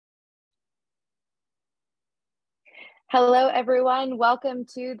Hello, everyone. Welcome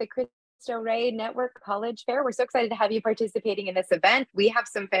to the Cristo Rey Network College Fair. We're so excited to have you participating in this event. We have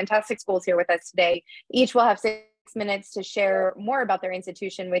some fantastic schools here with us today. Each will have 6 minutes to share more about their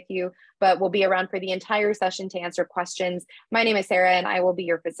institution with you, but we'll be around for the entire session to answer questions. My name is Sarah, and I will be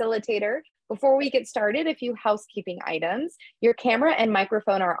your facilitator. Before we get started, a few housekeeping items. Your camera and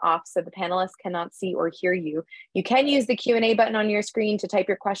microphone are off, so the panelists cannot see or hear you. You can use the Q&A button on your screen to type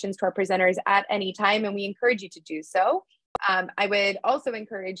your questions to our presenters at any time, and we encourage you to do so. I would also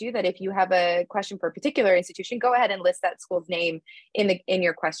encourage you that if you have a question for a particular institution, go ahead and list that school's name in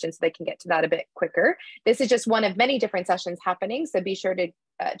your question so they can get to that a bit quicker. This is just one of many different sessions happening, so be sure to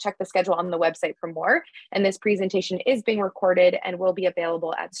check the schedule on the website for more. And this presentation is being recorded and will be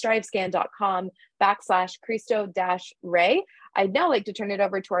available at strivescan.com/Cristo-Rey. I'd now like to turn it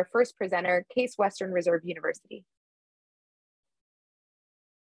over to our first presenter, Case Western Reserve University.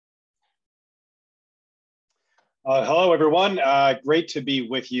 Hello, everyone. Great to be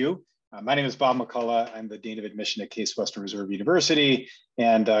with you. My name is Bob McCullough. I'm the Dean of Admission at Case Western Reserve University,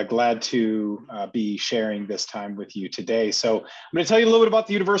 and glad to be sharing this time with you today. So I'm going to tell you a little bit about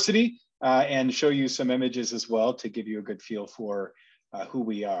the university and show you some images as well to give you a good feel for who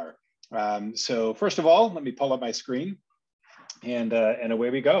we are. So first of all, let me pull up my screen and away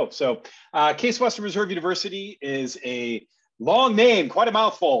we go. So Case Western Reserve University is a long name, quite a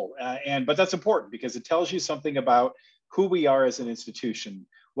mouthful, but that's important because it tells you something about who we are as an institution.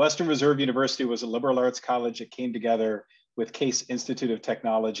 Western Reserve University was a liberal arts college that came together with Case Institute of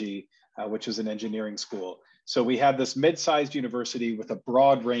Technology, which is an engineering school. So we have this mid-sized university with a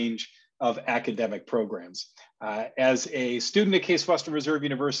broad range of academic programs. As a student at Case Western Reserve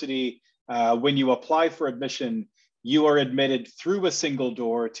University, when you apply for admission, you are admitted through a single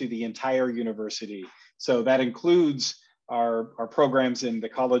door to the entire university. So that includes our programs in the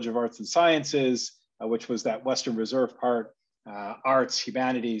College of Arts and Sciences, which was that Western Reserve part, arts,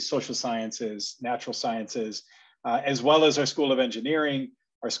 humanities, social sciences, natural sciences, as well as our School of Engineering,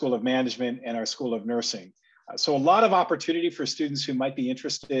 our School of Management, and our School of Nursing. So a lot of opportunity for students who might be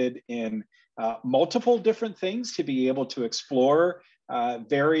interested in multiple different things to be able to explore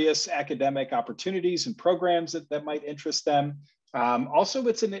various academic opportunities and programs that might interest them. Also,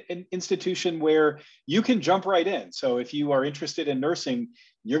 it's an institution where you can jump right in. So if you are interested in nursing,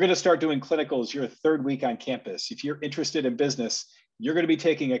 you're going to start doing clinicals your third week on campus. If you're interested in business, you're going to be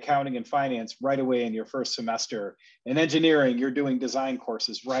taking accounting and finance right away in your first semester. In engineering, you're doing design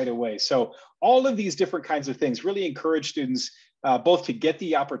courses right away. So all of these different kinds of things really encourage students both to get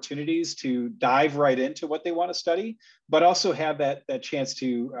the opportunities to dive right into what they want to study, but also have that chance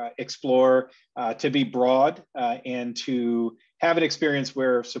to explore, to be broad, and to have an experience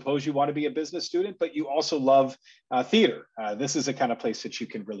where suppose you want to be a business student, but you also love theater. This is a kind of place that you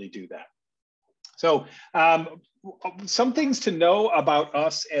can really do that. So some things to know about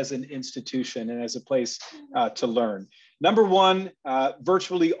us as an institution and as a place to learn. Number one,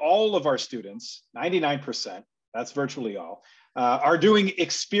 virtually all of our students, 99%, that's virtually all, are doing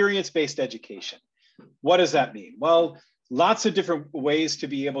experience-based education. What does that mean? Well, lots of different ways to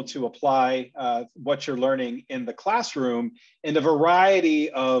be able to apply what you're learning in the classroom in a variety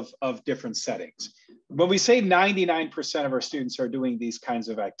of different settings. When we say 99% of our students are doing these kinds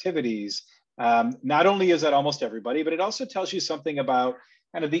of activities, not only is that almost everybody, but it also tells you something about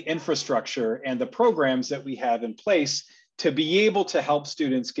kind of the infrastructure and the programs that we have in place to be able to help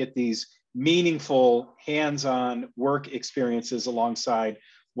students get these meaningful hands-on work experiences alongside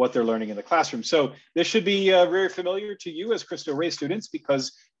what they're learning in the classroom. So this should be very familiar to you as Cristo Rey students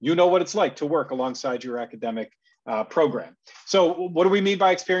because you know what it's like to work alongside your academic program. So what do we mean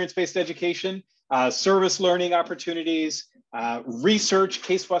by experience-based education? Service learning opportunities, research.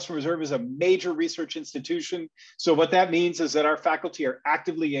 Case Western Reserve is a major research institution. So what that means is that our faculty are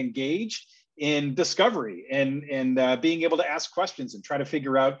actively engaged in discovery and being able to ask questions and try to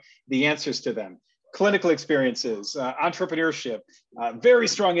figure out the answers to them. Clinical experiences, entrepreneurship, very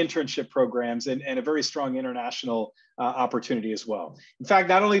strong internship programs, and a very strong international opportunity as well. In fact,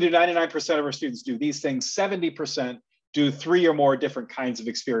 not only do 99% of our students do these things, 70% do 3 or more different kinds of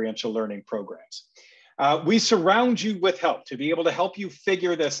experiential learning programs. We surround you with help to be able to help you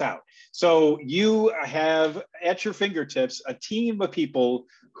figure this out. So you have at your fingertips a team of people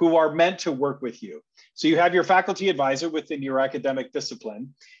who are meant to work with you. So you have your faculty advisor within your academic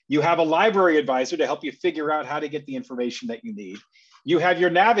discipline. You have a library advisor to help you figure out how to get the information that you need. You have your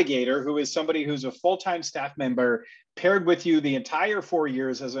navigator, who is somebody who's a full-time staff member paired with you the entire 4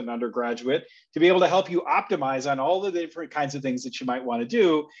 years as an undergraduate to be able to help you optimize on all the different kinds of things that you might want to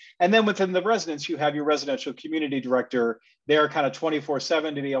do. And then within the residence, you have your residential community director there kind of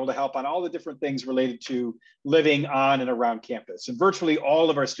 24/7 to be able to help on all the different things related to living on and around campus. And virtually all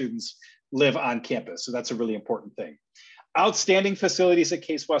of our students live on campus. So that's a really important thing. Outstanding facilities at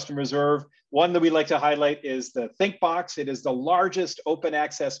Case Western Reserve. One that we like to highlight is the Think Box. It is the largest open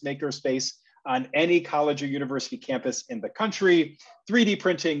access makerspace on any college or university campus in the country. 3D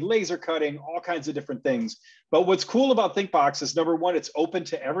printing, laser cutting, all kinds of different things. But what's cool about Think Box is, number one, it's open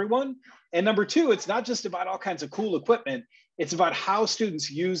to everyone. And number two, it's not just about all kinds of cool equipment. It's about how students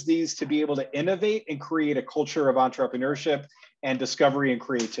use these to be able to innovate and create a culture of entrepreneurship and discovery and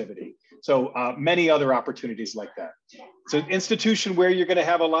creativity. So many other opportunities like that. It's an institution where you're going to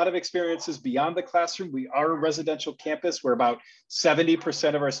have a lot of experiences beyond the classroom. We are a residential campus where about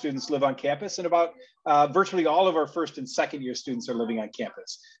 70% of our students live on campus, and about virtually all of our first and second year students are living on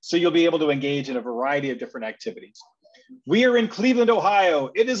campus. So you'll be able to engage in a variety of different activities. We are in Cleveland,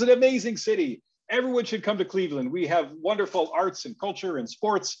 Ohio. It is an amazing city. Everyone should come to Cleveland. We have wonderful arts and culture and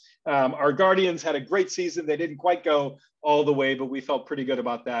sports. Our Guardians had a great season. They didn't quite go all the way, but we felt pretty good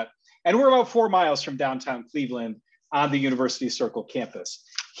about that. And we're about 4 miles from downtown Cleveland on the University Circle campus.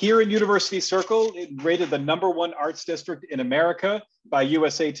 Here in University Circle, it rated the #1 arts district in America by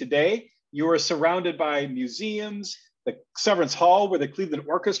USA Today. You are surrounded by museums, the Severance Hall, where the Cleveland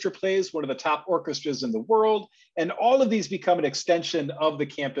Orchestra plays, one of the top orchestras in the world. And all of these become an extension of the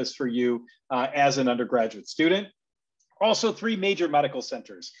campus for you as an undergraduate student. Also, 3 major medical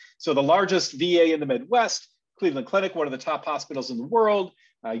centers. So the largest VA in the Midwest, Cleveland Clinic, one of the top hospitals in the world,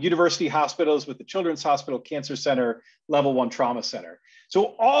 university hospitals with the Children's Hospital Cancer Center, Level 1 Trauma Center.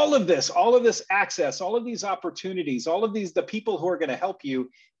 So all of this access, all of these opportunities, all of these, the people who are going to help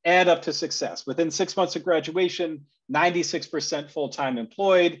you add up to success. Within 6 months of graduation, 96% full-time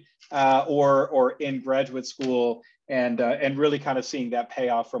employed or in graduate school, and really kind of seeing that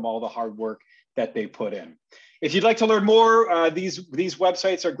payoff from all the hard work that they put in. If you'd like to learn more, these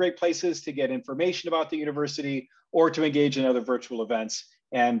websites are great places to get information about the university or to engage in other virtual events.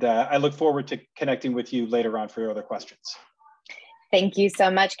 And I look forward to connecting with you later on for your other questions. Thank you so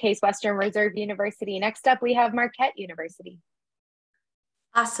much, Case Western Reserve University. Next up, we have Marquette University.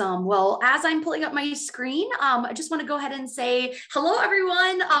 Awesome. Well, as I'm pulling up my screen, I just want to go ahead and say hello,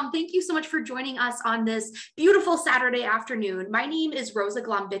 everyone. Thank you so much for joining us on this beautiful Saturday afternoon. My name is Rosa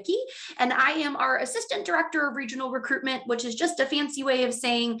Glombicki, and I am our Assistant Director of Regional Recruitment, which is just a fancy way of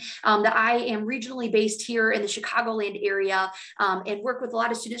saying that I am regionally based here in the Chicagoland area and work with a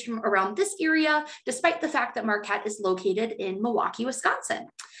lot of students from around this area, despite the fact that Marquette is located in Milwaukee, Wisconsin.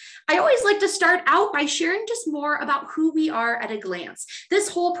 I always like to start out by sharing just more about who we are at a glance. This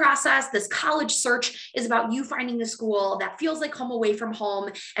whole process, this college search, is about you finding the school that feels like home away from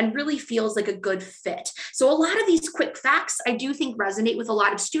home and really feels like a good fit. So a lot of these quick facts, I do think, resonate with a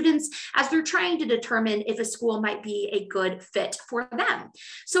lot of students as they're trying to determine if a school might be a good fit for them.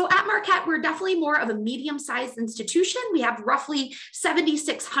 So at Marquette, we're definitely more of a medium-sized institution. We have roughly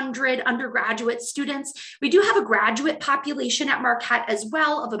 7,600 undergraduate students. We do have a graduate population at Marquette as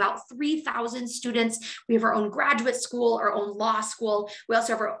well of about 3,000 students. We have our own graduate school, our own law school. We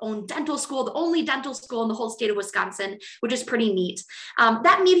also have our own dental school, the only dental school in the whole state of Wisconsin, which is pretty neat.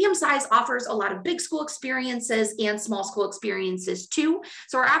 That medium size offers a lot of big school experiences and small school experiences too.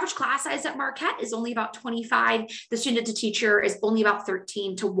 So our average class size at Marquette is only about 25. The student to teacher is only about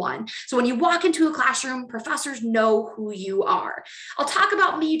 13:1. So when you walk into a classroom, professors know who you are. I'll talk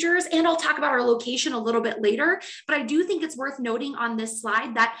about majors and I'll talk about our location a little bit later, but I do think it's worth noting on this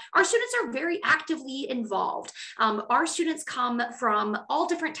slide that our students are very actively involved. Our students come from all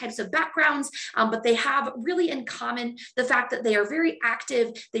different types of backgrounds, but they have really in common the fact that they are very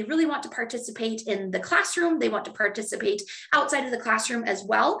active. They really want to participate in the classroom. They want to participate outside of the classroom as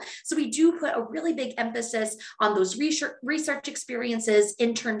well. So we do put a really big emphasis on those research experiences,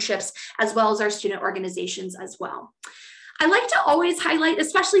 internships, as well as our student organizations as well. I like to always highlight,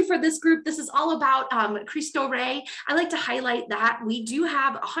 especially for this group, this is all about Cristo Rey. I like to highlight that we do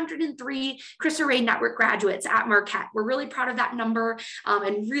have 103 Cristo Rey Network graduates at Marquette. We're really proud of that number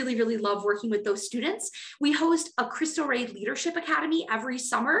and really, really love working with those students. We host a Cristo Rey Leadership Academy every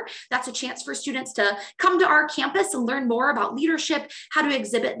summer. That's a chance for students to come to our campus and learn more about leadership, how to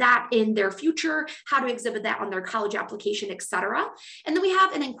exhibit that in their future, how to exhibit that on their college application, etc. And then we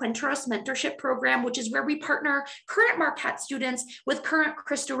have an Encuentros mentorship program, which is where we partner current Marquette Marquette students with current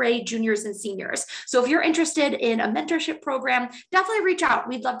Cristo Rey juniors and seniors. So if you're interested in a mentorship program, definitely reach out.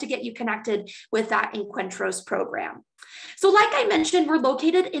 We'd love to get you connected with that Encuentros program. So like I mentioned, we're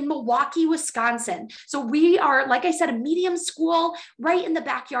located in Milwaukee, Wisconsin. So we are, like I said, a medium school right in the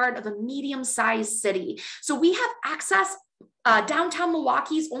backyard of a medium-sized city. So we have access. Downtown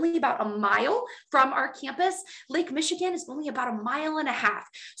Milwaukee is only about a mile from our campus. Lake Michigan is only about a mile and a half.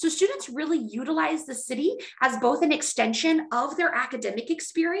 So students really utilize the city as both an extension of their academic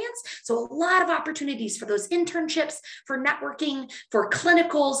experience. So a lot of opportunities for those internships, for networking, for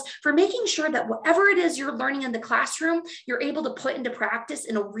clinicals, for making sure that whatever it is you're learning in the classroom, you're able to put into practice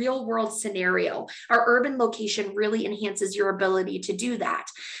in a real world scenario. Our urban location really enhances your ability to do that.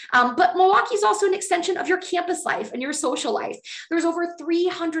 But Milwaukee is also an extension of your campus life and your social life. There's over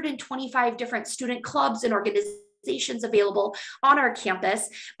 325 different student clubs and organizations available on our campus,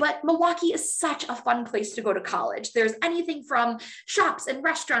 but Milwaukee is such a fun place to go to college. There's anything from shops and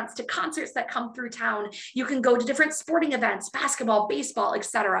restaurants to concerts that come through town. You can go to different sporting events, basketball, baseball,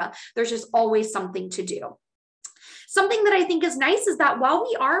 etc. There's just always something to do. Something that I think is nice is that while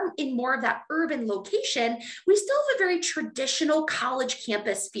we are in more of that urban location, we still have a very traditional college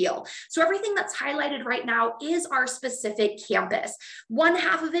campus feel. So everything that's highlighted right now is our specific campus. One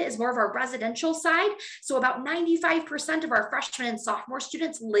half of it is more of our residential side. So about 95% of our freshmen and sophomore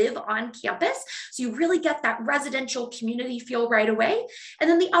students live on campus. So you really get that residential community feel right away. And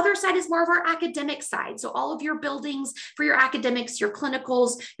then the other side is more of our academic side. So all of your buildings for your academics, your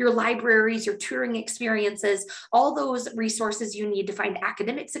clinicals, your libraries, your tutoring experiences, all those resources you need to find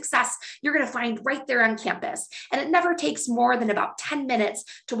academic success, you're going to find right there on campus. And it never takes more than about 10 minutes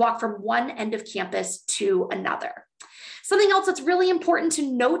to walk from one end of campus to another. Something else that's really important to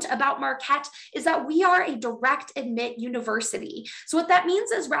note about Marquette is that we are a direct admit university. So what that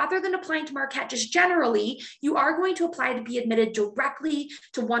means is rather than applying to Marquette just generally, you are going to apply to be admitted directly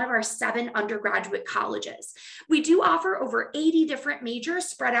to one of our 7 undergraduate colleges. We do offer over 80 different majors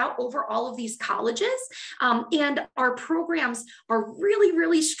spread out over all of these colleges. And our programs are really,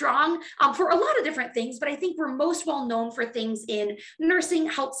 really strong for a lot of different things, but I think we're most well known for things in nursing,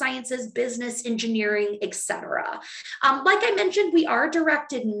 health sciences, business, engineering, etc. Like I mentioned, we are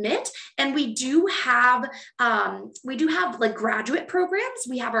direct admit, and we do have like graduate programs.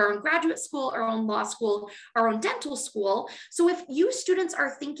 We have our own graduate school, our own law school, our own dental school. So if you students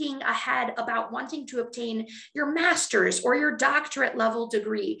are thinking ahead about wanting to obtain your master's or your doctorate level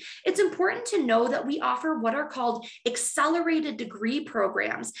degree, it's important to know that we offer what are called accelerated degree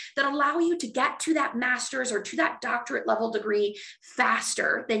programs that allow you to get to that master's or to that doctorate level degree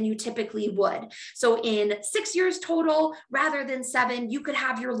faster than you typically would. So in 6 years total, rather than 7, you could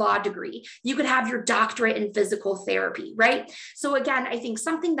have your law degree. You could have your doctorate in physical therapy, right? So again, I think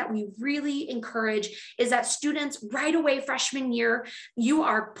something that we really encourage is that students right away freshman year, you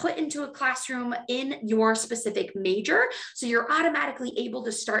are put into a classroom in your specific major. So you're automatically able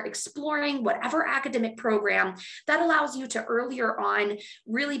to start exploring whatever academic program that allows you to earlier on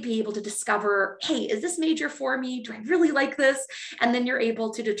really be able to discover, hey, is this major for me? Do I really like this? And then you're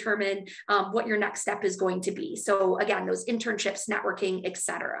able to determine what your next step is going to be. So again, those internships, networking,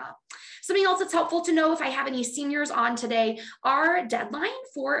 etc. Something else that's helpful to know if I have any seniors on today, our deadline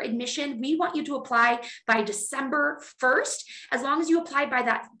for admission, we want you to apply by December 1st. As long as you apply by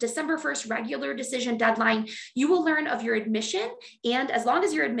that December 1st regular decision deadline, you will learn of your admission. And as long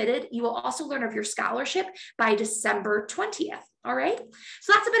as you're admitted, you will also learn of your scholarship by December 20th. All right,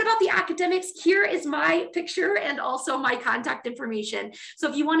 so that's a bit about the academics. Here is my picture and also my contact information. So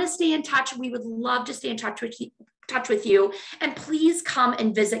if you want to stay in touch, we would love to stay in touch with you. And please come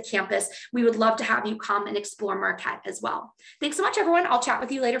and visit campus. We would love to have you come and explore Marquette as well. Thanks so much, everyone. I'll chat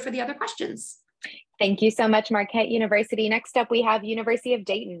with you later for the other questions. Thank you so much, Marquette University. Next up, we have University of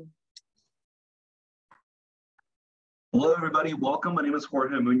Dayton. Hello, everybody. Welcome. My name is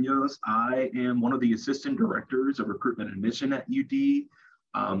Jorge Munoz. I am one of the assistant directors of recruitment and admission at UD.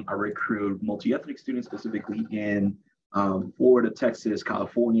 I recruit multi-ethnic students specifically in Florida, Texas,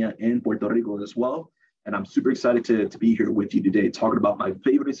 California, and Puerto Rico as well. And I'm super excited to be here with you today talking about my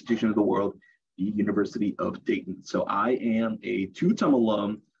favorite institution in the world, the University of Dayton. So I am a two-time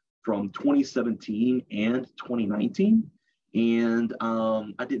alum from 2017 and 2019. And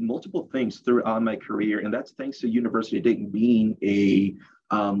I did multiple things throughout my career, and that's thanks to University of Dayton being a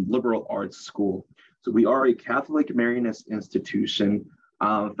liberal arts school. So we are a Catholic Marianist institution.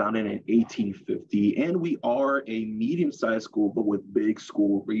 founded in 1850, and we are a medium-sized school, but with big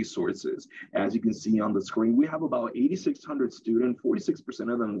school resources. As you can see on the screen, we have about 8,600 students,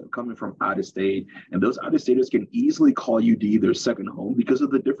 46% of them coming from out of state, and those out-of-staters can easily call UD their second home because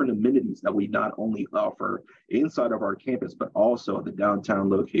of the different amenities that we not only offer inside of our campus, but also at the downtown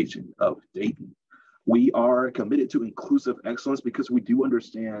location of Dayton. We are committed to inclusive excellence because we do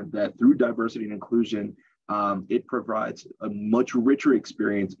understand that through diversity and inclusion, it provides a much richer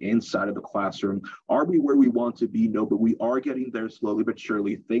experience inside of the classroom. Are we where we want to be? No, but we are getting there slowly but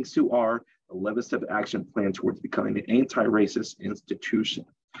surely, thanks to our 11-step action plan towards becoming an anti-racist institution.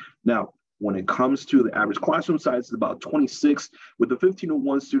 Now, when it comes to the average classroom size, it's about 26 with a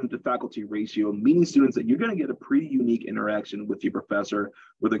 15:1 student to faculty ratio, meaning students that you're going to get a pretty unique interaction with your professor,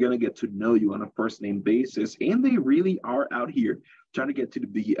 where they're going to get to know you on a first name basis. And they really are out here trying to get to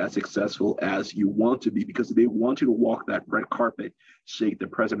be as successful as you want to be, because they want you to walk that red carpet, shake the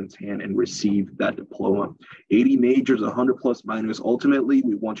president's hand, and receive that diploma. 80 majors, 100+ minors. Ultimately,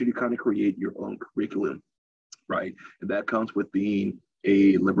 we want you to kind of create your own curriculum, right? And that comes with being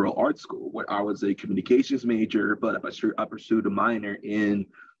a liberal arts school, where I was a communications major, but I pursued a minor in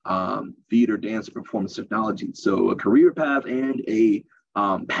theater, dance, and performance technology. So a career path and a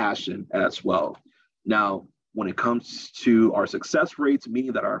passion as well. Now, when it comes to our success rates,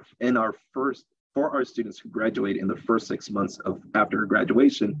 meaning that for our students who graduate in the first 6 months after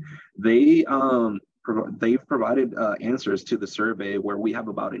graduation, they've provided answers to the survey where we have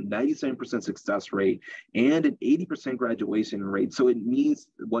about a 97% success rate and an 80% graduation rate. So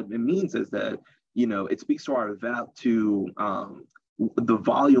what it means is that, it speaks to the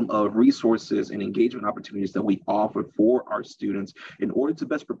volume of resources and engagement opportunities that we offer for our students in order to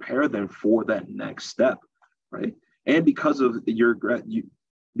best prepare them for that next step, right? And because of your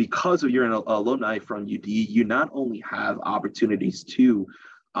alumni from UD, you not only have opportunities to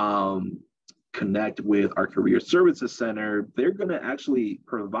connect with our Career Services Center. They're going to actually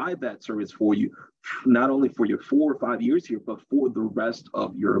provide that service for you, not only for your 4 or 5 years here, but for the rest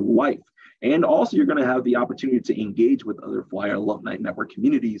of your life. And also, you're going to have the opportunity to engage with other Flyer Alumni Network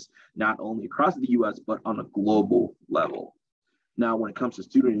communities, not only across the US, but on a global level. Now, when it comes to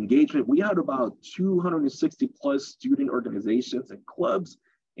student engagement, we had about 260+ student organizations and clubs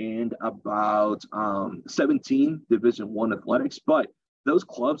and about 17 Division I athletics, but those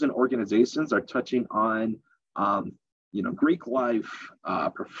clubs and organizations are touching on, Greek life,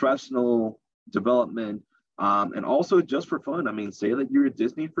 professional development, and also just for fun. I mean, say that you're a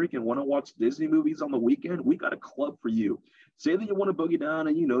Disney freak and want to watch Disney movies on the weekend, we got a club for you. Say that you want to boogie down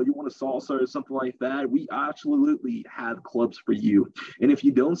and, you want to salsa or something like that, we absolutely have clubs for you. And if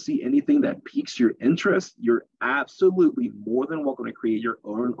you don't see anything that piques your interest, you're absolutely more than welcome to create your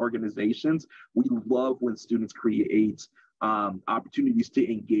own organizations. We love when students create opportunities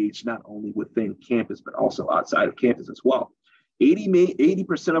to engage not only within campus, but also outside of campus as well.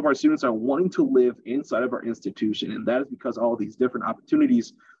 80% of our students are wanting to live inside of our institution, and that is because of all these different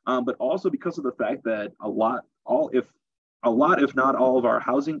opportunities, but also because of the fact that if not all of our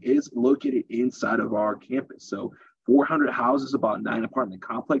housing is located inside of our campus. So 400 houses, about 9 apartment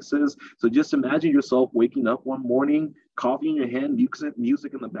complexes. So just imagine yourself waking up one morning, coffee in your hand,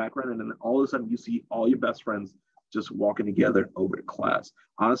 music in the background, and then all of a sudden you see all your best friends just walking together over to class.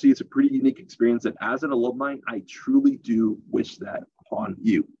 Honestly, it's a pretty unique experience that as an alumni, I truly do wish that upon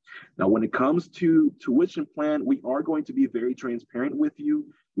you. Now, when it comes to tuition plan, we are going to be very transparent with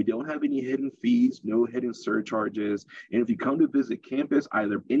you. We don't have any hidden fees, no hidden surcharges. And if you come to visit campus,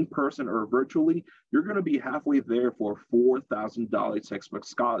 either in person or virtually, you're going to be halfway there for a $4,000 textbook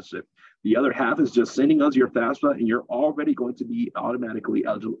scholarship. The other half is just sending us your FAFSA, and you're already going to be automatically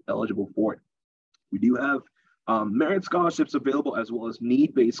eligible for it. We do have merit scholarships available, as well as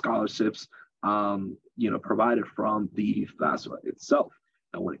need-based scholarships, provided from the FAFSA itself.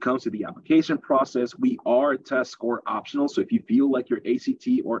 Now, when it comes to the application process, we are test score optional. So if you feel like your ACT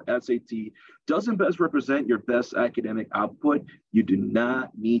or SAT doesn't best represent your best academic output, you do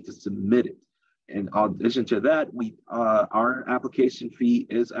not need to submit it. In addition to that, our application fee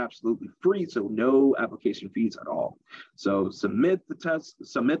is absolutely free, so no application fees at all. So submit the test,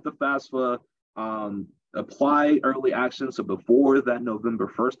 submit the FAFSA, apply early action. So before that November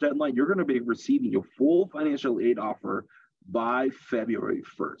 1st deadline, you're going to be receiving your full financial aid offer by February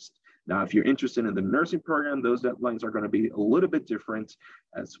 1st. Now, if you're interested in the nursing program, those deadlines are going to be a little bit different,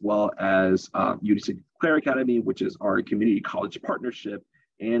 as well as UD Clare Academy, which is our community college partnership.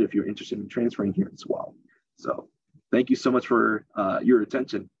 And if you're interested in transferring here as well. So thank you so much for your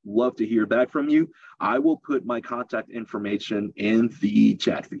attention. Love to hear back from you. I will put my contact information in the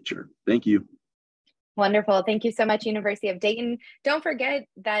chat feature. Thank you. Wonderful. Thank you so much, University of Dayton. Don't forget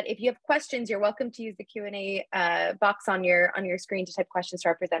that if you have questions, you're welcome to use the Q&A box on your screen to type questions to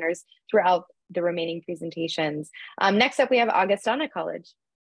our presenters throughout the remaining presentations. Next up, we have Augustana College.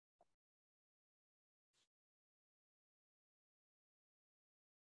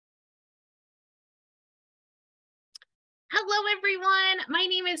 Hello, everyone. My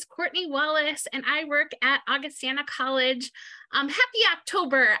name is Courtney Wallace, and I work at Augustana College. Happy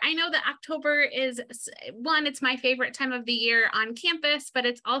October. I know that October is, it's my favorite time of the year on campus, but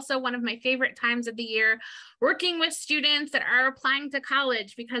it's also one of my favorite times of the year working with students that are applying to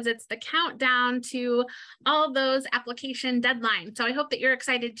college because it's the countdown to all those application deadlines. So I hope that you're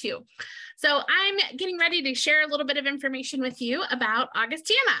excited too. So I'm getting ready to share a little bit of information with you about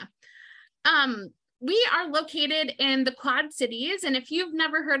Augustana. We are located in the Quad Cities, and if you've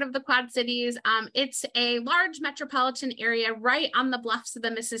never heard of the Quad Cities, it's a large metropolitan area right on the bluffs of the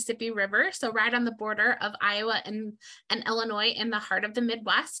Mississippi River, so right on the border of Iowa and Illinois in the heart of the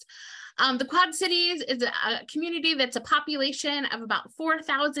Midwest. The Quad Cities is a community that's a population of about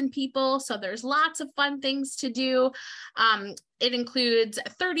 4,000 people, so there's lots of fun things to do. It includes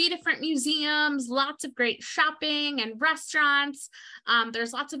 30 different museums, lots of great shopping and restaurants.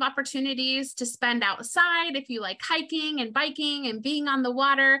 There's lots of opportunities to spend outside if you like hiking and biking and being on the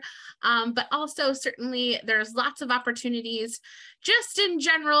water, but also certainly there's lots of opportunities just in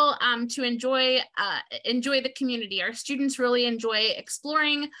general to enjoy the community. Our students really enjoy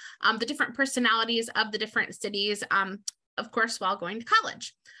exploring the different personalities of the different cities, of course, while going to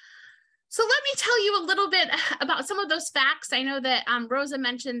college. So let me tell you a little bit about some of those facts. I know that Rosa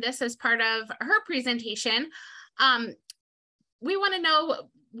mentioned this as part of her presentation. We want to know,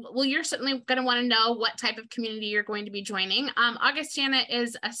 well, you're certainly going to want to know what type of community you're going to be joining. Augustana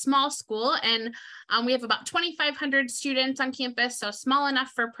is a small school, and we have about 2,500 students on campus, so small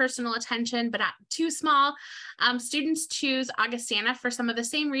enough for personal attention, but not too small. Students choose Augustana for some of the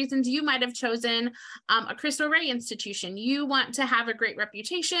same reasons you might have chosen a Cristo Rey institution. You want to have a great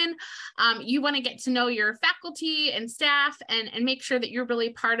reputation. You want to get to know your faculty and staff and make sure that you're really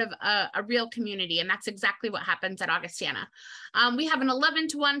part of a real community, and that's exactly what happens at Augustana. We have an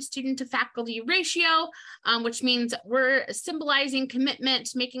 11-to-1 student to faculty ratio, which means we're symbolizing commitment,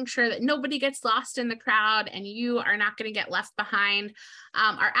 making sure that nobody gets lost in the crowd and you are not going to get left behind.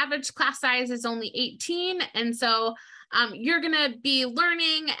 Our average class size is only 18, and so you're going to be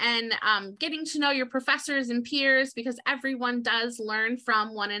learning and getting to know your professors and peers because everyone does learn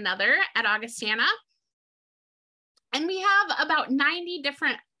from one another at Augustana. And we have about 90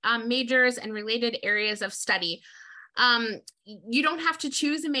 different majors and related areas of study. You don't have to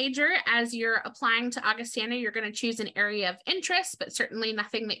choose a major as you're applying to Augustana. You're going to choose an area of interest, but certainly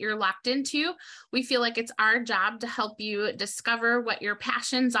nothing that you're locked into. We feel like it's our job to help you discover what your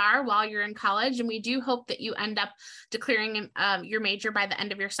passions are while you're in college. And we do hope that you end up declaring your major by the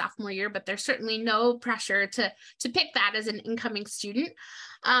end of your sophomore year, but there's certainly no pressure to pick that as an incoming student.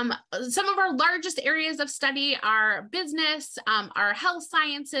 Some of our largest areas of study are business, our health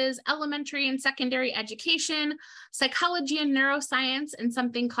sciences, elementary and secondary education, psychology and neuroscience, and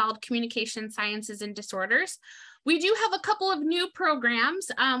something called communication sciences and disorders. We do have a couple of new programs.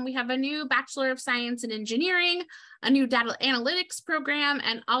 We have a new Bachelor of Science in Engineering, a new data analytics program,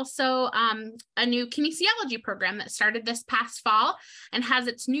 and also a new kinesiology program that started this past fall and has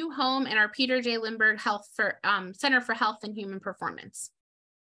its new home in our Peter J. Lindbergh Center for Health and Human Performance.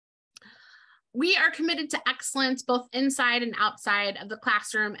 We are committed to excellence both inside and outside of the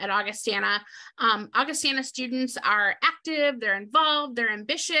classroom at Augustana. Augustana students are active, they're involved, they're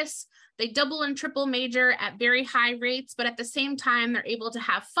ambitious, they double and triple major at very high rates, but at the same time, they're able to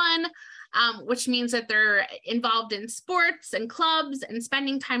have fun, which means that they're involved in sports and clubs and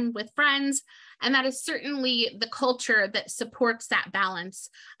spending time with friends. And that is certainly the culture that supports that balance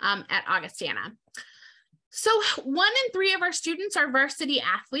at Augustana. So 1 in 3 of our students are varsity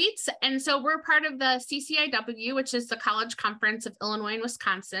athletes. And so we're part of the CCIW, which is the College Conference of Illinois and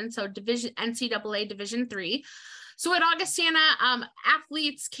Wisconsin, so NCAA Division III. So at Augustana,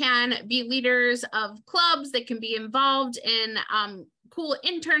 athletes can be leaders of clubs, they can be involved in cool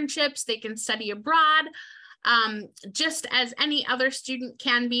internships, they can study abroad, just as any other student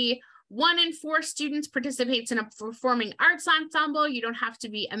can be. 1 in 4 students participates in a performing arts ensemble. You don't have to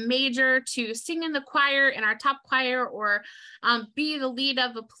be a major to sing in the choir, in our top choir, or be the lead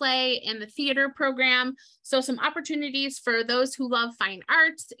of a play in the theater program. So some opportunities for those who love fine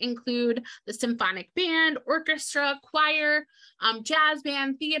arts include the symphonic band, orchestra, choir, jazz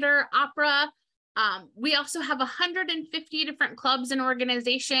band, theater, opera. We also have 150 different clubs and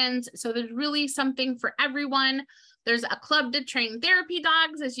organizations. So there's really something for everyone. There's a club to train therapy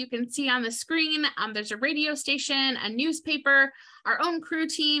dogs, as you can see on the screen. There's a radio station, a newspaper, our own crew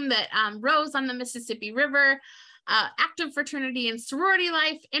team that rows on the Mississippi River, active fraternity and sorority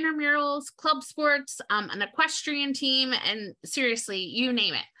life, intramurals, club sports, an equestrian team, and seriously, you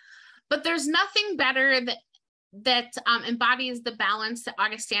name it. But there's nothing better that embodies the balance that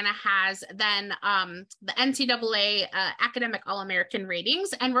Augustana has than the NCAA academic All-American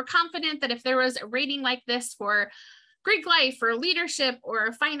ratings. And we're confident that if there was a rating like this for Greek life or leadership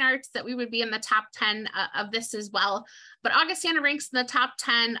or fine arts, that we would be in the top 10 of this as well. But Augustana ranks in the top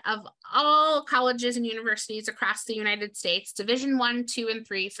 10 of all colleges and universities across the United States, Division 1, 2, and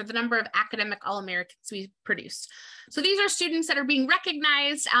 3, for the number of academic All-Americans we've produced. So these are students that are being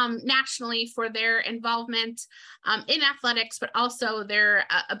recognized nationally for their involvement in athletics, but also their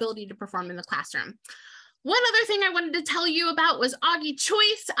ability to perform in the classroom. One other thing I wanted to tell you about was Augie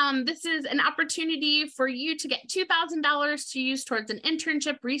Choice. This is an opportunity for you to get $2,000 to use towards an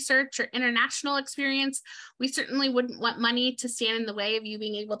internship, research, or international experience. We certainly wouldn't want money to stand in the way of you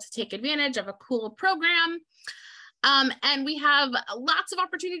being able to take advantage of a cool program. And we have lots of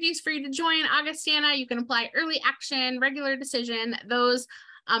opportunities for you to join Augustana. You can apply early action, regular decision. Those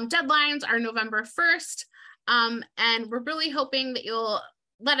deadlines are November 1st. And we're really hoping that you'll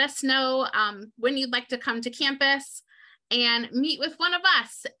let us know when you'd like to come to campus and meet with one of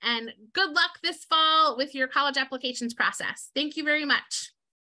us. And good luck this fall with your college applications process. Thank you very much.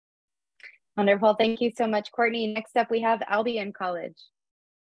 Wonderful. Thank you so much, Courtney. Next up, we have Albion College.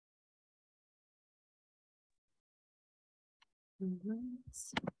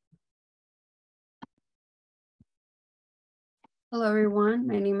 Hello, everyone.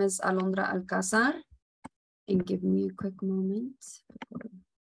 My name is Alondra Alcázar. And give me a quick moment.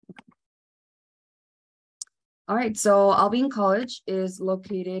 All right, so Albion College is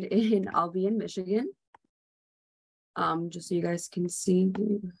located in Albion, Michigan. Just so you guys can see.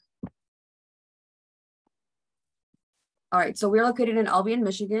 All right, so we're located in Albion,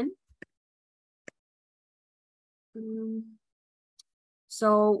 Michigan.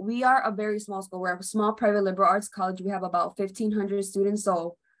 So we are a very small school. We're a small private liberal arts college. We have about 1,500 students,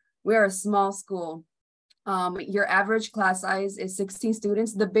 so we're a small school. Your average class size is 16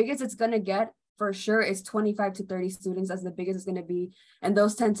 students. The biggest it's gonna get for sure is 25 to 30 students. That's the biggest it's gonna be. And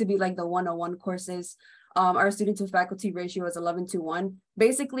those tend to be like the 101 courses. Our student to faculty ratio is 11:1.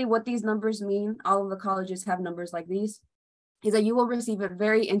 Basically what these numbers mean, all of the colleges have numbers like these, is that you will receive a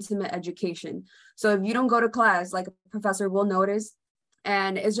very intimate education. So if you don't go to class, like a professor will notice,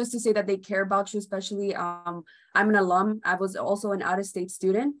 and it's just to say that they care about you, especially I'm an alum. I was also an out-of-state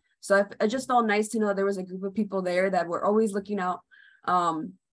student. So it just felt nice to know there was a group of people there that were always looking out.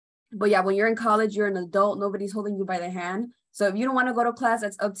 But yeah, when you're in college, you're an adult, nobody's holding you by the hand. So if you don't want to go to class,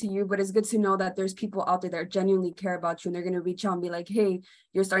 that's up to you, but it's good to know that there's people out there that genuinely care about you, and they're going to reach out and be like, hey,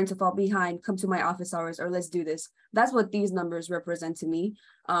 you're starting to fall behind, come to my office hours, or let's do this. That's what these numbers represent to me.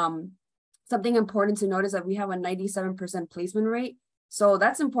 Something important to note is that we have a 97% placement rate. So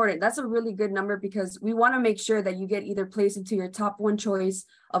that's important. That's a really good number because we want to make sure that you get either placed into your top one choice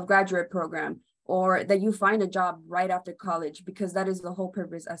of graduate program, or that you find a job right after college, because that is the whole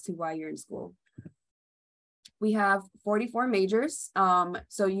purpose as to why you're in school. We have 44 majors,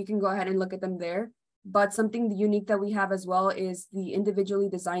 so you can go ahead and look at them there. But something unique that we have as well is the individually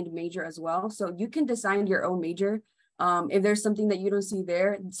designed major as well. So you can design your own major. If there's something that you don't see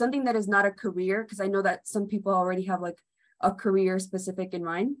there, something that is not a career, because I know that some people already have like a career specific in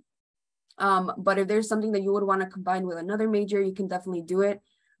mind. But if there's something that you would want to combine with another major, you can definitely do it.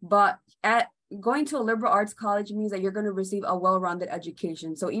 But going to a liberal arts college means that you're going to receive a well-rounded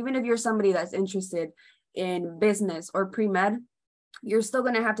education. So even if you're somebody that's interested in business or pre-med, you're still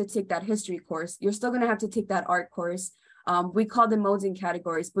going to have to take that history course. You're still going to have to take that art course. We call them modes and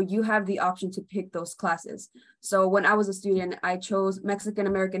categories, but you have the option to pick those classes. So when I was a student, I chose Mexican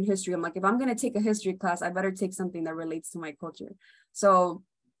American history. I'm like, if I'm going to take a history class, I better take something that relates to my culture. So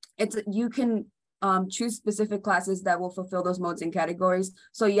you can choose specific classes that will fulfill those modes and categories.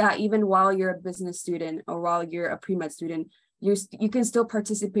 So yeah, even while you're a business student or while you're a pre-med student, you can still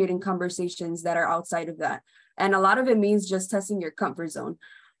participate in conversations that are outside of that. And a lot of it means just testing your comfort zone.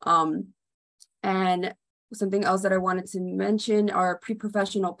 And something else that I wanted to mention are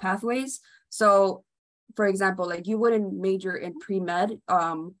pre-professional pathways. So for example, like you wouldn't major in pre-med,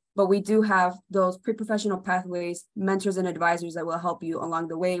 but we do have those pre-professional pathways, mentors and advisors that will help you along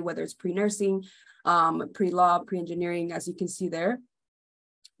the way, whether it's pre-nursing, pre-law, pre-engineering, as you can see there.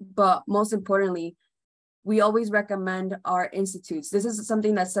 But most importantly, we always recommend our institutes. This is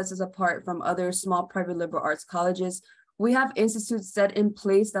something that sets us apart from other small private liberal arts colleges. We have institutes set in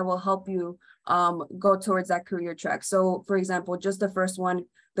place that will help you go towards that career track. So for example, just the first one,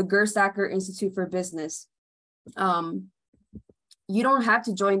 the Gerstacker Institute for Business. You don't have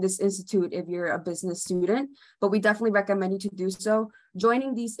to join this institute if you're a business student, but we definitely recommend you to do so.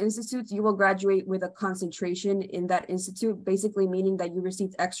 Joining these institutes, you will graduate with a concentration in that institute, basically meaning that you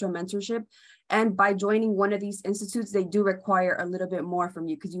received extra mentorship. And by joining one of these institutes, they do require a little bit more from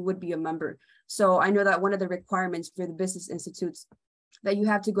you because you would be a member. So I know that one of the requirements for the business institutes that you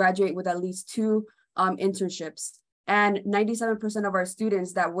have to graduate with at least 2 internships. And 97% of our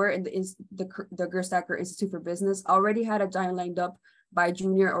students that were in the Gerstacker Institute for Business already had a time lined up by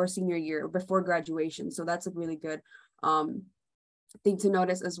junior or senior year before graduation. So that's a really good thing to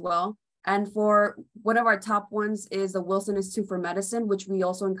notice as well. And for one of our top ones is the Wilson Institute for Medicine, which we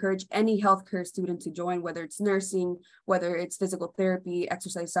also encourage any healthcare student to join, whether it's nursing, whether it's physical therapy,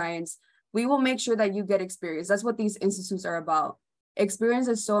 exercise science. We will make sure that you get experience. That's what these institutes are about. Experience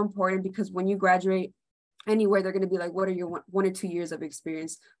is so important because when you graduate, anywhere, they're going to be like, what are your 1 or 2 years of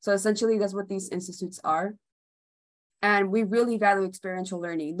experience? So essentially, that's what these institutes are. And we really value experiential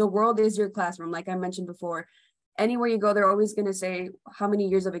learning. The world is your classroom. Like I mentioned before, anywhere you go, they're always going to say, how many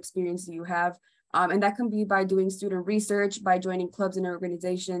years of experience do you have? And that can be by doing student research, by joining clubs and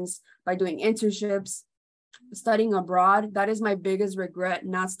organizations, by doing internships, studying abroad. That is my biggest regret,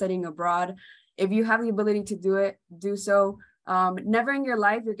 not studying abroad. If you have the ability to do it, do so. Never in your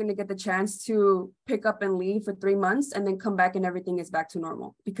life, you're going to get the chance to pick up and leave for 3 months and then come back and everything is back to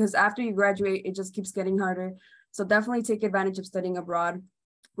normal. Because after you graduate, it just keeps getting harder. So definitely take advantage of studying abroad.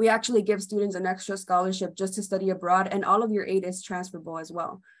 We actually give students an extra scholarship just to study abroad, and all of your aid is transferable as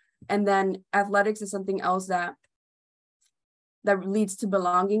well. And then athletics is something else that leads to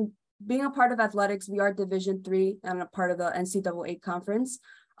belonging. Being a part of athletics, we are Division III and a part of the NCAA conference.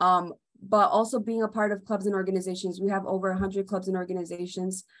 But also being a part of clubs and organizations. We have over 100 clubs and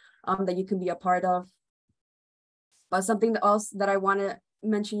organizations that you can be a part of. But something else that I want to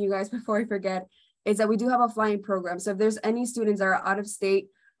mention, you guys, before I forget, is that we do have a flying program. So if there's any students that are out of state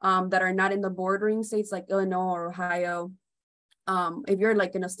that are not in the bordering states like Illinois or Ohio, if you're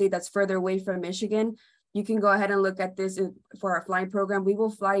like in a state that's further away from Michigan, you can go ahead and look at this for our flying program. We will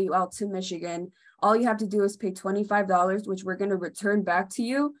fly you out to Michigan. All you have to do is pay $25, which we're going to return back to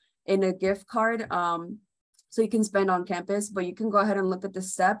you in a gift card so you can spend on campus, but you can go ahead and look at the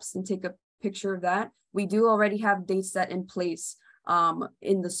steps and take a picture of that. We do already have dates set in place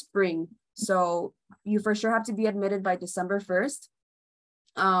in the spring. So you for sure have to be admitted by December 1st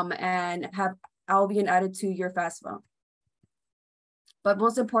and have Albion added to your FAFSA. But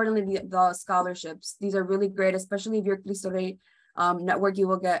most importantly, the scholarships. These are really great, especially if you're Cristo Rey network, you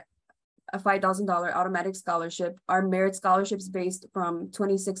will get a $5,000 automatic scholarship. Our merit scholarships based from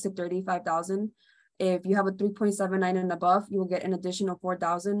 $26,000 to $35,000. If you have a 3.79 and above, you will get an additional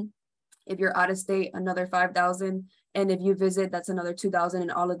 $4,000. If you're out of state, another $5,000. And if you visit, that's another $2,000.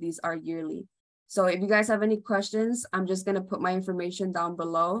 And all of these are yearly. So if you guys have any questions, I'm just going to put my information down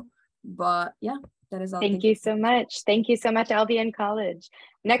below. But yeah, that is all. Thank you so much. Thank you so much, Albion College.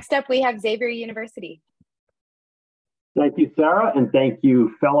 Next up, we have Xavier University. Thank you, Sarah, and thank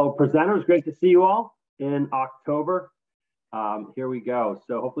you, fellow presenters. Great to see you all in October. Here we go.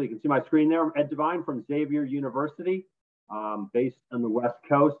 So hopefully you can see my screen there. I'm Ed Devine from Xavier University, based on the West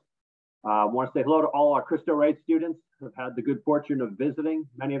Coast. I want to say hello to all our Cristo Rey students who have had the good fortune of visiting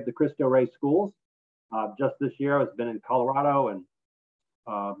many of the Cristo Rey schools. Just this year, I've been in Colorado and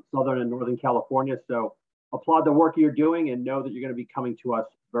Southern and Northern California. So applaud the work you're doing and know that you're going to be coming to us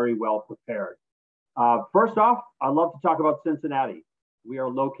very well prepared. First off, I'd love to talk about Cincinnati. We are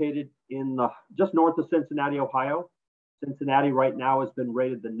located in just north of Cincinnati, Ohio. Cincinnati right now has been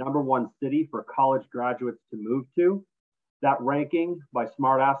rated the #1 city for college graduates to move to. That ranking by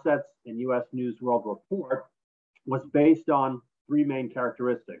Smart Assets and US News World Report was based on 3 main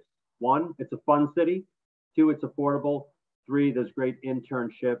characteristics. 1, it's a fun city. 2, it's affordable. 3, there's great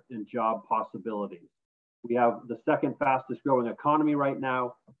internship and job possibilities. We have the 2nd fastest growing economy right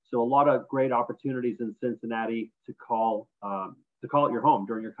now. So a lot of great opportunities in Cincinnati to call it your home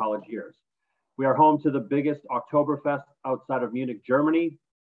during your college years. We are home to the biggest Oktoberfest outside of Munich, Germany.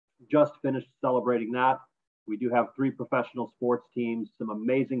 Just finished celebrating that. We do have 3 professional sports teams, some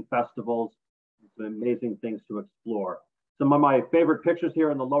amazing festivals, some amazing things to explore. Some of my favorite pictures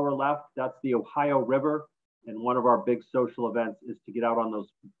here in the lower left, that's the Ohio River. And one of our big social events is to get out on those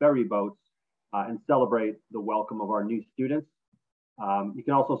ferry boats and celebrate the welcome of our new students. You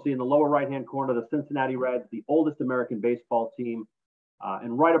can also see in the lower right-hand corner, the Cincinnati Reds, the oldest American baseball team.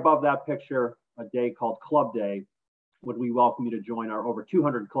 And right above that picture, a day called Club Day, when we welcome you to join our over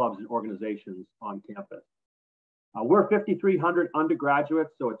 200 clubs and organizations on campus. We're 5,300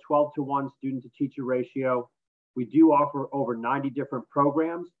 undergraduates, so a 12-to-1 student-to-teacher ratio. We do offer over 90 different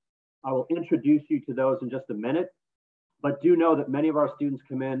programs. I will introduce you to those in just a minute, but do know that many of our students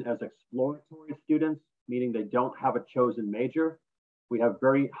come in as exploratory students, meaning they don't have a chosen major. We have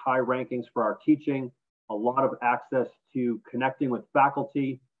very high rankings for our teaching, a lot of access to connecting with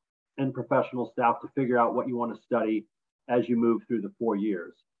faculty and professional staff to figure out what you want to study as you move through the 4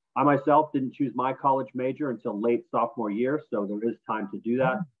 years. I myself didn't choose my college major until late sophomore year, so there is time to do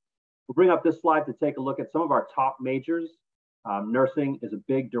that. We'll bring up this slide to take a look at some of our top majors. Nursing is a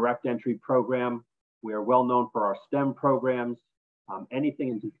big direct entry program. We are well known for our STEM programs. Anything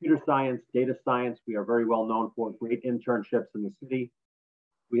in computer science, data science, we are very well known for great internships in the city.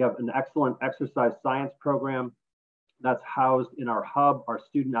 We have an excellent exercise science program that's housed in our hub, our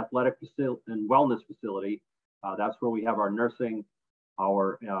student athletic facility and wellness facility. That's where we have our nursing,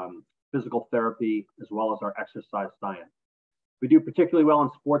 our physical therapy, as well as our exercise science. We do particularly well in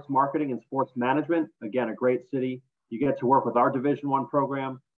sports marketing and sports management. Again, a great city. You get to work with our Division I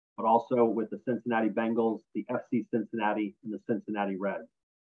program, but also with the Cincinnati Bengals, the FC Cincinnati, and the Cincinnati Reds.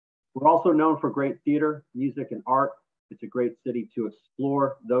 We're also known for great theater, music, and art. It's a great city to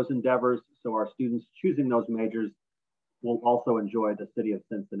explore those endeavors, so our students choosing those majors will also enjoy the city of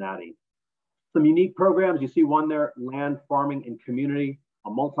Cincinnati. Some unique programs, you see one there, land, farming, and community, a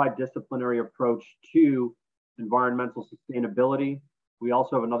multidisciplinary approach to environmental sustainability. We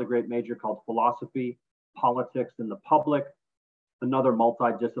also have another great major called philosophy, politics, and the public, another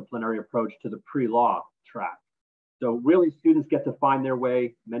multidisciplinary approach to the pre-law track. So really students get to find their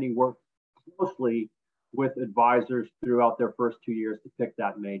way. Many work closely with advisors throughout their first 2 years to pick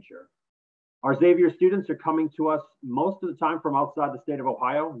that major. Our Xavier students are coming to us most of the time from outside the state of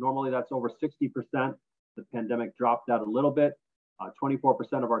Ohio. Normally that's over 60%. The pandemic dropped that a little bit.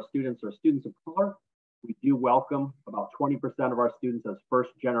 24% of our students are students of color. We do welcome about 20% of our students as first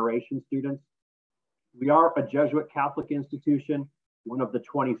generation students. We are a Jesuit Catholic institution, one of the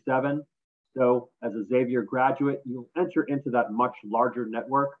 27. So as a Xavier graduate, you'll enter into that much larger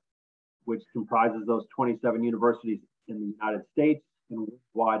network, which comprises those 27 universities in the United States and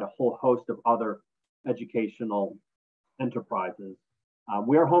worldwide, a whole host of other educational enterprises.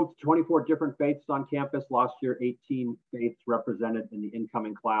 We are home to 24 different faiths on campus. Last year, 18 faiths represented in the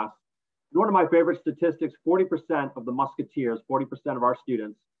incoming class. And one of my favorite statistics, 40% of the Musketeers, 40% of our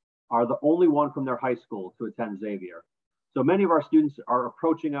students are the only one from their high school to attend Xavier. So many of our students are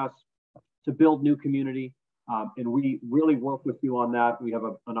approaching us to build new community, and we really work with you on that. We have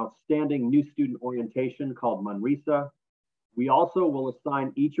an outstanding new student orientation called Manresa. We also will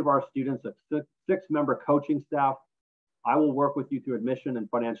assign each of our students a six-member coaching staff. I will work with you through admission and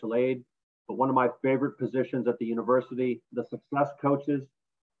financial aid, but one of my favorite positions at the university, the success coaches,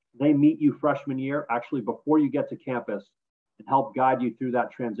 they meet you freshman year, actually before you get to campus, and help guide you through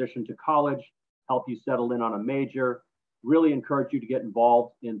that transition to college, help you settle in on a major, really encourage you to get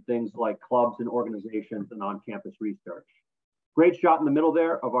involved in things like clubs and organizations and on-campus research. Great shot in the middle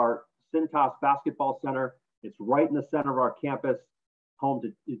there of our Cintas Basketball Center. It's right in the center of our campus, home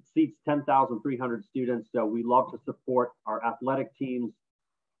to, it seats 10,300 students. So we love to support our athletic teams,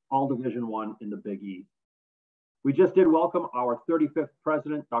 all Division I in the Big East. We just did welcome our 35th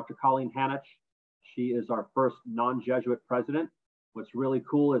president, Dr. Colleen Hanich. She is our first non-Jesuit president. What's really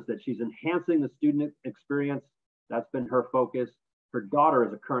cool is that she's enhancing the student experience. That's been her focus. Her daughter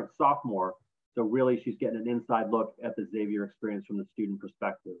is a current sophomore, so really she's getting an inside look at the Xavier experience from the student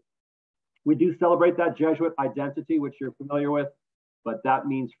perspective. We do celebrate that Jesuit identity, which you're familiar with, but that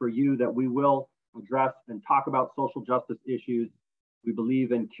means for you that we will address and talk about social justice issues. We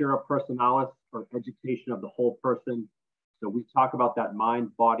believe in cura personalis, or education of the whole person. So we talk about that mind,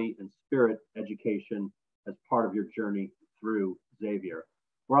 body, and spirit education as part of your journey through Xavier.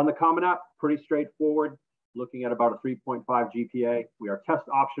 We're on the Common App, pretty straightforward, looking at about a 3.5 GPA. We are test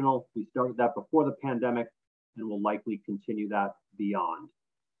optional. We started that before the pandemic and will likely continue that beyond.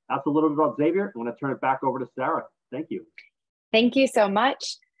 That's a little bit about Xavier. I'm going to turn it back over to Sarah. Thank you. Thank you so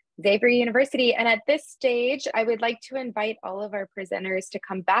much, Xavier University. And at this stage, I would like to invite all of our presenters to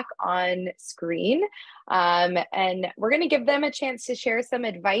come back on screen. And we're going to give them a chance to share some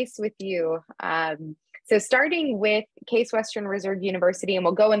advice with you. So starting with Case Western Reserve University, and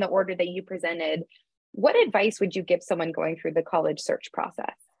we'll go in the order that you presented, what advice would you give someone going through the college search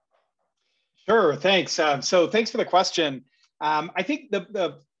process? Sure, thanks. So thanks for the question. I think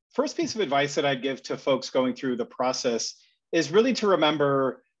the first piece of advice that I'd give to folks going through the process is really to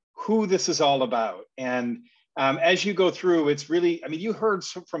remember who this is all about. And as you go through, it's really, I mean, you heard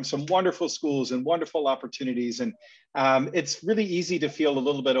from some wonderful schools and wonderful opportunities, and it's really easy to feel a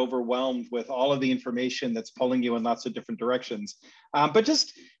little bit overwhelmed with all of the information that's pulling you in lots of different directions. But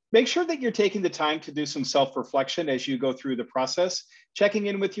just make sure that you're taking the time to do some self-reflection as you go through the process, checking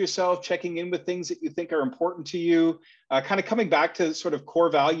in with yourself, checking in with things that you think are important to you, kind of coming back to sort of core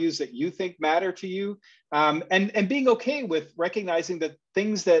values that you think matter to you, and being okay with recognizing that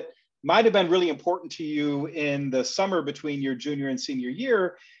things that might have been really important to you in the summer between your junior and senior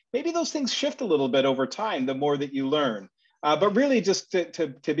year, maybe those things shift a little bit over time, the more that you learn. But really just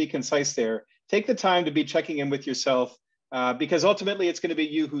to be concise there, take the time to be checking in with yourself, because ultimately it's going to be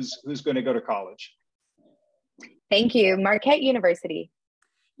you who's going to go to college. Thank you. Marquette University.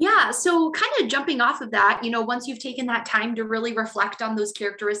 Yeah, so kind of jumping off of that, you know, once you've taken that time to really reflect on those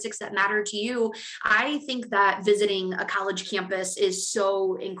characteristics that matter to you, I think that visiting a college campus is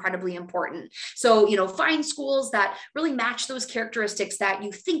so incredibly important. So, you know, find schools that really match those characteristics that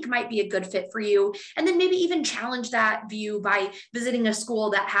you think might be a good fit for you, and then maybe even challenge that view by visiting a school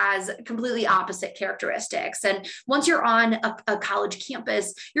that has completely opposite characteristics. And once you're on a college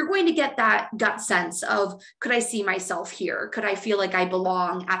campus, you're going to get that gut sense of, could I see myself here? Could I feel like I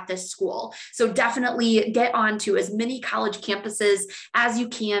belong at this school? So definitely get onto as many college campuses as you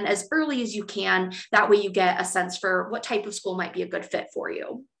can, as early as you can. That way you get a sense for what type of school might be a good fit for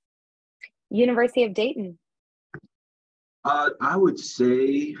you. University of Dayton. I would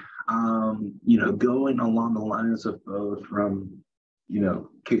say, you know, going along the lines of both from, you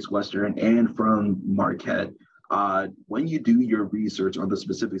know, Case Western and from Marquette, when you do your research on the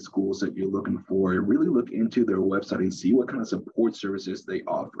specific schools that you're looking for, really look into their website and see what kind of support services they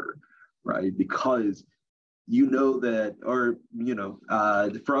offer, right? Because you know that, or, you know,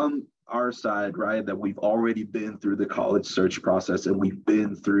 from our side, right, that we've already been through the college search process and we've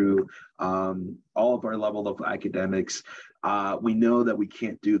been through all of our level of academics. We know that we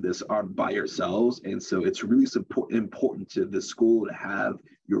can't do this by ourselves. And so it's really important to the school to have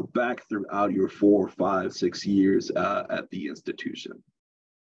your back throughout your 4, 5, 6 years at the institution.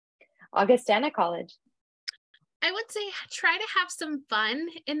 Augustana College. I would say try to have some fun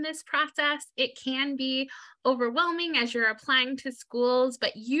in this process. It can be overwhelming as you're applying to schools,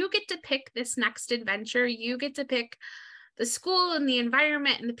 but you get to pick this next adventure. You get to pick the school and the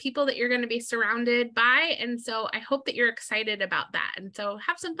environment and the people that you're going to be surrounded by. And so I hope that you're excited about that. And so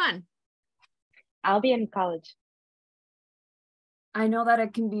have some fun. Albion College. I know that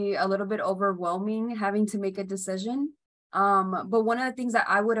it can be a little bit overwhelming having to make a decision. But one of the things that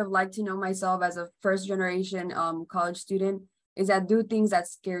I would have liked to know myself as a first generation college student is that do things that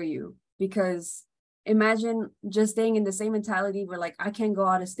scare you. Because imagine just staying in the same mentality where like, I can't go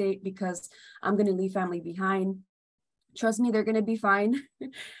out of state because I'm going to leave family behind. Trust me, they're going to be fine.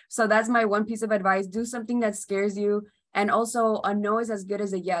 So that's my one piece of advice. Do something that scares you. And also a no is as good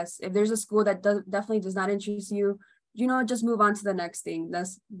as a yes. If there's a school that definitely does not interest you, you know, just move on to the next thing.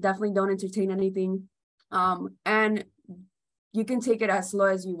 That's definitely don't entertain anything. And you can take it as slow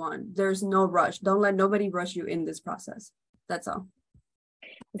as you want. There's no rush. Don't let nobody rush you in this process. That's all.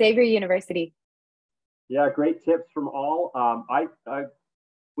 Xavier University. Yeah, great tips from all. I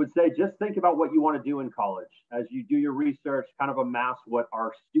would say just think about what you want to do in college. As you do your research, kind of amass what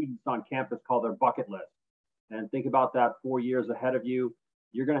our students on campus call their bucket list. And think about that 4 years ahead of you.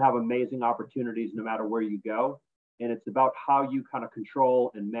 You're going to have amazing opportunities no matter where you go. And it's about how you kind of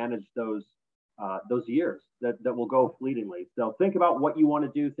control and manage those years that will go fleetingly. So think about what you want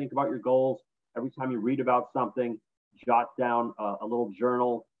to do. Think about your goals. Every time you read about something, jot down a little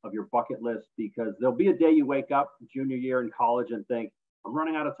journal of your bucket list, because there'll be a day you wake up junior year in college and think, I'm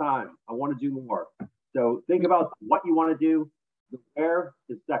running out of time. I want to do more. So think about what you want to do. The where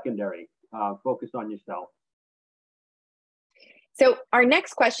is secondary. Focus on yourself. So our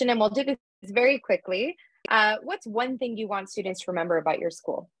next question, and we'll do this very quickly. What's one thing you want students to remember about your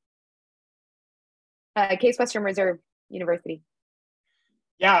school? Case Western Reserve University.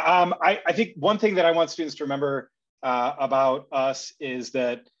 Yeah, I think one thing that I want students to remember about us is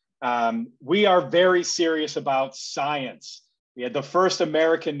that we are very serious about science. We had the first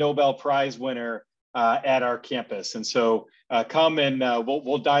American Nobel Prize winner at our campus. And so come and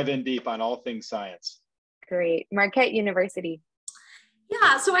we'll dive in deep on all things science. Great. Marquette University.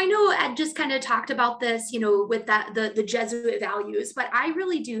 Yeah, so I know Ed just kind of talked about this, you know, with that the Jesuit values, but I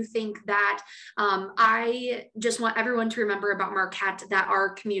really do think that I just want everyone to remember about Marquette that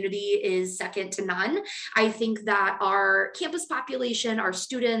our community is second to none. I think that our campus population, our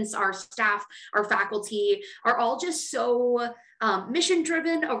students, our staff, our faculty are all just so mission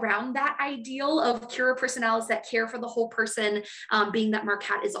driven around that ideal of cura personalis, that care for the whole person, being that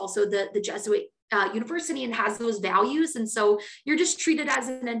Marquette is also the Jesuit university and has those values. And so you're just treated as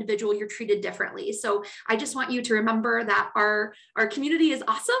an individual, you're treated differently. So I just want you to remember that our community is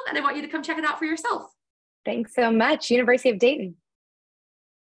awesome, and I want you to come check it out for yourself. Thanks so much. University of Dayton.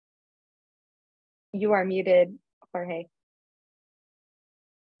 You are muted, Jorge.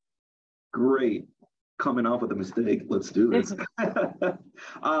 Great. Coming off with a mistake. Let's do this.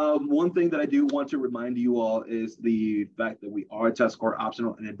 One thing that I do want to remind you all is the fact that we are test score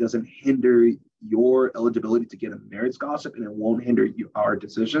optional, and it doesn't hinder your eligibility to get a merit scholarship, and it won't hinder our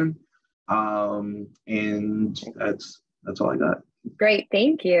decision. And that's all I got. Great,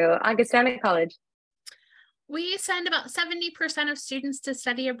 thank you. Augustana College. We send about 70% of students to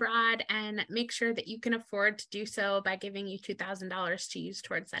study abroad and make sure that you can afford to do so by giving you $2,000 to use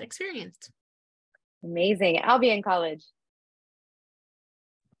towards that experience. Amazing. Albion College.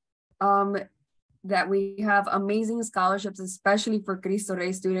 That we have amazing scholarships, especially for Cristo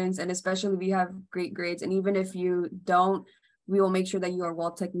Rey students, and especially we have great grades. And even if you don't, we will make sure that you are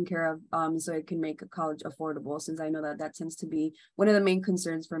well taken care of, so it can make a college affordable, since I know that that tends to be one of the main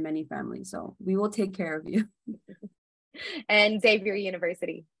concerns for many families. So we will take care of you. And Xavier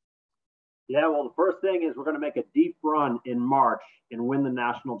University. Yeah, well, the first thing is we're going to make a deep run in March and win the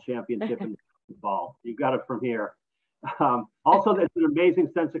national championship in fall. You got it from here. Also, it's an amazing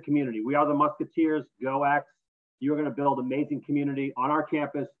sense of community. We are the Musketeers, Go X. You're going to build amazing community on our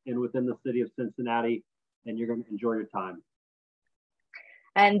campus and within the city of Cincinnati, and you're going to enjoy your time.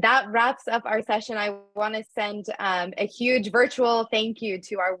 And that wraps up our session. I want to send a huge virtual thank you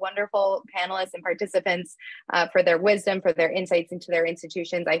to our wonderful panelists and participants for their wisdom, for their insights into their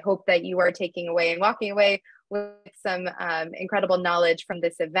institutions. I hope that you are taking away and walking away with some incredible knowledge from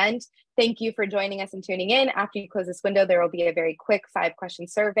this event. Thank you for joining us and tuning in. After you close this window, there will be a very quick 5-question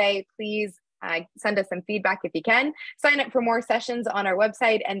survey. Please send us some feedback if you can. Sign up for more sessions on our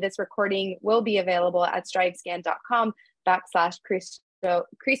website, and this recording will be available at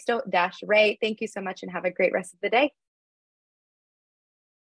strivescan.com/Cristo-Rey. Thank you so much and have a great rest of the day.